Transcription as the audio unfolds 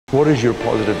What is your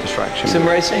positive distraction? Sim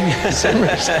racing. Sim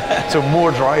racing. So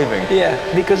more driving. Yeah,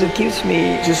 because it keeps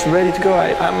me just ready to go.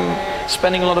 I'm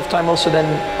spending a lot of time also then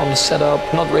on the setup,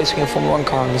 not racing a Formula 1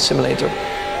 car on the simulator,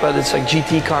 but it's like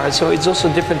GT cars, so it's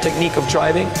also a different technique of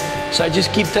driving. So I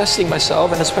just keep testing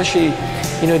myself, and especially,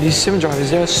 you know, these sim drivers,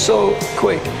 they're so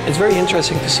quick. It's very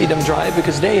interesting to see them drive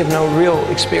because they have no real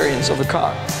experience of a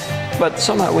car. But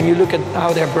somehow when you look at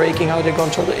how they're braking, how they're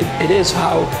controlling, it is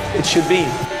how it should be.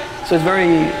 So it's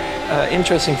very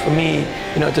interesting for me,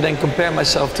 you know, to then compare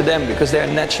myself to them because they're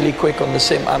naturally quick on the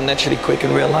sim. I'm naturally quick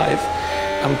in real life.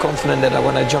 I'm confident that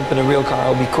when I jump in a real car,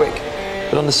 I'll be quick.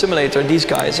 But on the simulator, these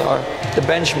guys are the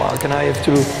benchmark, and I have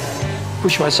to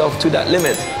push myself to that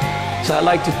limit. So I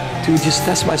like to just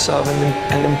test myself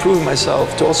and improve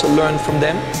myself to also learn from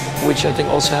them, which I think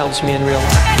also helps me in real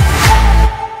life.